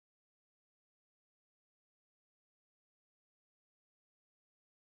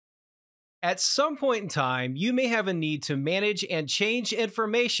At some point in time, you may have a need to manage and change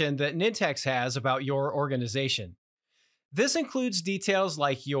information that Nintex has about your organization. This includes details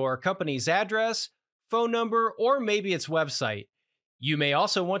like your company's address, phone number, or maybe its website. You may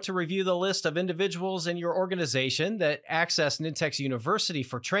also want to review the list of individuals in your organization that access Nintex University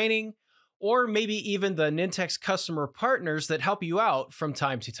for training, or maybe even the Nintex customer partners that help you out from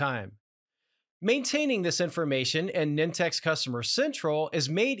time to time. Maintaining this information in Nintex Customer Central is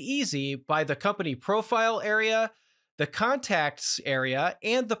made easy by the company profile area, the contacts area,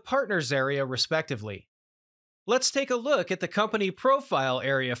 and the partners area, respectively. Let's take a look at the company profile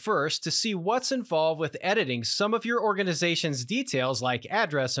area first to see what's involved with editing some of your organization's details like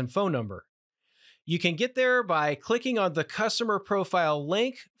address and phone number. You can get there by clicking on the customer profile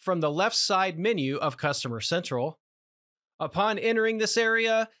link from the left side menu of Customer Central. Upon entering this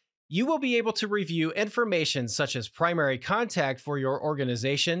area, you will be able to review information such as primary contact for your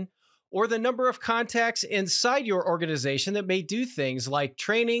organization or the number of contacts inside your organization that may do things like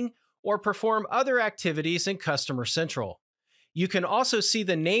training or perform other activities in Customer Central. You can also see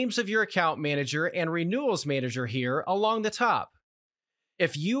the names of your account manager and renewals manager here along the top.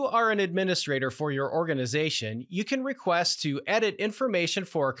 If you are an administrator for your organization, you can request to edit information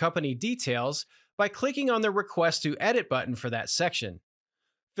for company details by clicking on the Request to Edit button for that section.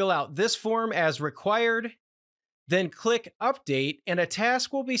 Fill out this form as required, then click Update, and a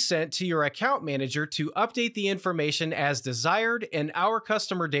task will be sent to your account manager to update the information as desired in our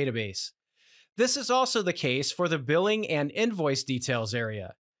customer database. This is also the case for the billing and invoice details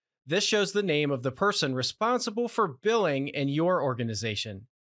area. This shows the name of the person responsible for billing in your organization.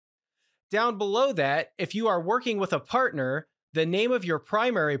 Down below that, if you are working with a partner, the name of your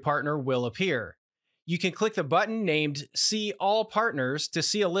primary partner will appear. You can click the button named See All Partners to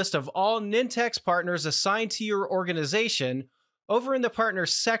see a list of all Nintex partners assigned to your organization over in the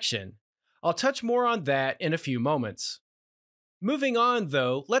Partners section. I'll touch more on that in a few moments. Moving on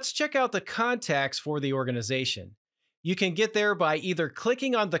though, let's check out the contacts for the organization. You can get there by either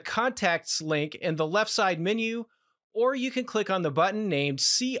clicking on the Contacts link in the left side menu, or you can click on the button named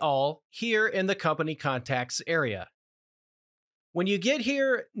See All here in the Company Contacts area. When you get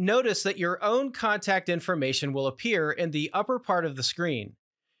here, notice that your own contact information will appear in the upper part of the screen.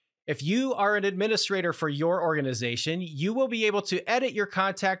 If you are an administrator for your organization, you will be able to edit your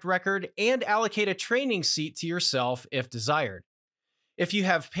contact record and allocate a training seat to yourself if desired. If you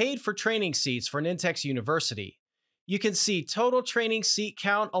have paid for training seats for Nintex University, you can see total training seat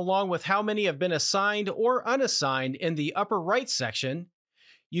count along with how many have been assigned or unassigned in the upper right section.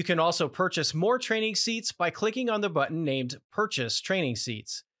 You can also purchase more training seats by clicking on the button named Purchase Training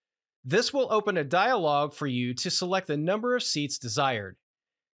Seats. This will open a dialog for you to select the number of seats desired.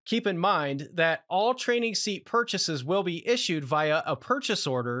 Keep in mind that all training seat purchases will be issued via a purchase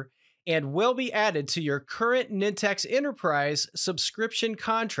order and will be added to your current Nintex Enterprise subscription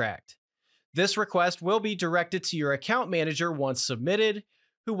contract. This request will be directed to your account manager once submitted,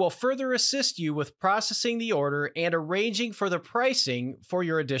 who will further assist you with processing the order and arranging for the pricing for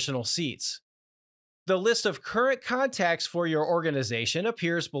your additional seats. The list of current contacts for your organization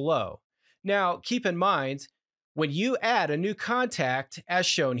appears below. Now, keep in mind, when you add a new contact, as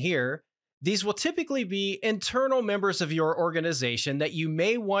shown here, these will typically be internal members of your organization that you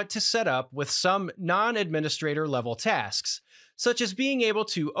may want to set up with some non-administrator level tasks, such as being able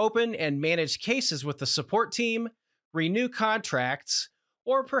to open and manage cases with the support team, renew contracts,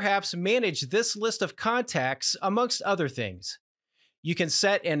 or perhaps manage this list of contacts amongst other things. You can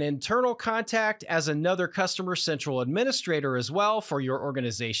set an internal contact as another Customer Central administrator as well for your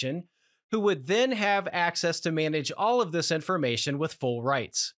organization, who would then have access to manage all of this information with full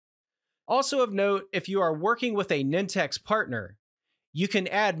rights. Also of note, if you are working with a Nintex partner, you can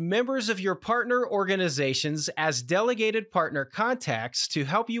add members of your partner organizations as delegated partner contacts to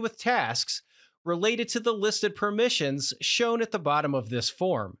help you with tasks related to the listed permissions shown at the bottom of this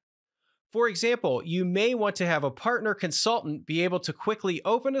form. For example, you may want to have a partner consultant be able to quickly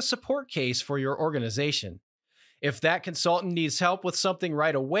open a support case for your organization. If that consultant needs help with something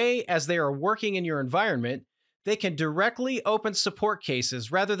right away as they are working in your environment, they can directly open support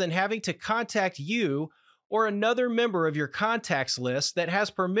cases rather than having to contact you or another member of your contacts list that has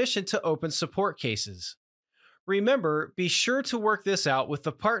permission to open support cases. Remember, be sure to work this out with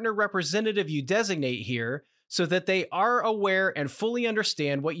the partner representative you designate here so that they are aware and fully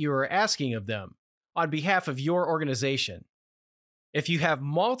understand what you are asking of them on behalf of your organization. If you have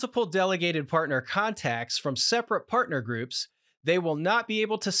multiple delegated partner contacts from separate partner groups, they will not be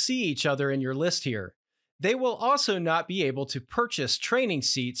able to see each other in your list here. They will also not be able to purchase training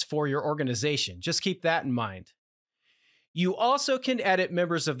seats for your organization. Just keep that in mind. You also can edit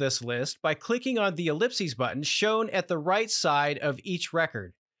members of this list by clicking on the ellipses button shown at the right side of each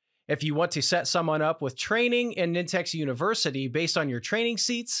record. If you want to set someone up with training in Nintex University based on your training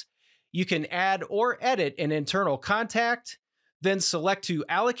seats, you can add or edit an internal contact, then select to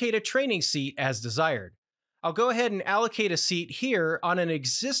allocate a training seat as desired. I'll go ahead and allocate a seat here on an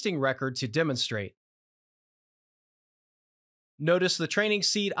existing record to demonstrate. Notice the training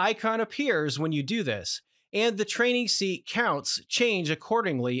seat icon appears when you do this, and the training seat counts change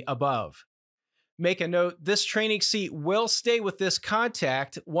accordingly above. Make a note, this training seat will stay with this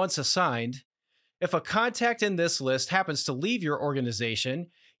contact once assigned. If a contact in this list happens to leave your organization,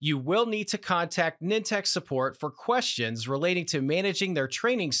 you will need to contact Nintex support for questions relating to managing their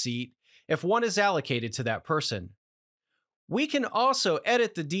training seat if one is allocated to that person. We can also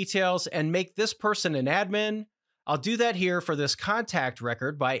edit the details and make this person an admin. I'll do that here for this contact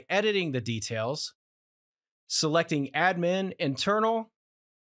record by editing the details, selecting Admin Internal,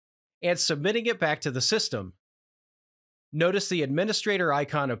 and submitting it back to the system. Notice the administrator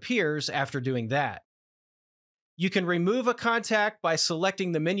icon appears after doing that. You can remove a contact by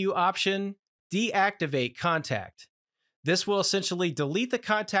selecting the menu option, Deactivate Contact. This will essentially delete the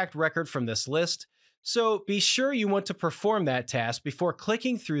contact record from this list, so be sure you want to perform that task before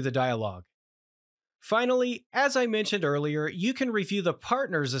clicking through the dialog. Finally, as I mentioned earlier, you can review the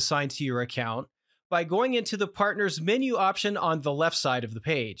partners assigned to your account by going into the Partners menu option on the left side of the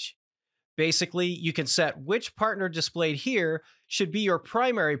page. Basically, you can set which partner displayed here should be your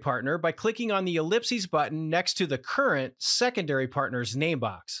primary partner by clicking on the ellipses button next to the current secondary partner's name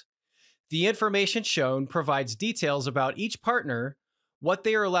box. The information shown provides details about each partner, what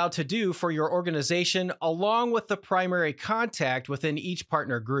they are allowed to do for your organization, along with the primary contact within each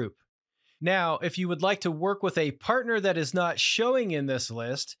partner group. Now, if you would like to work with a partner that is not showing in this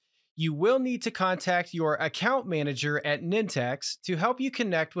list, you will need to contact your account manager at Nintex to help you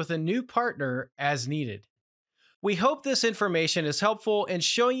connect with a new partner as needed. We hope this information is helpful in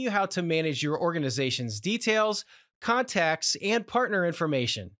showing you how to manage your organization's details, contacts, and partner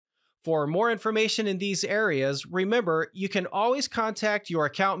information. For more information in these areas, remember you can always contact your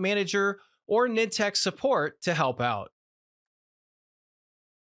account manager or Nintex support to help out.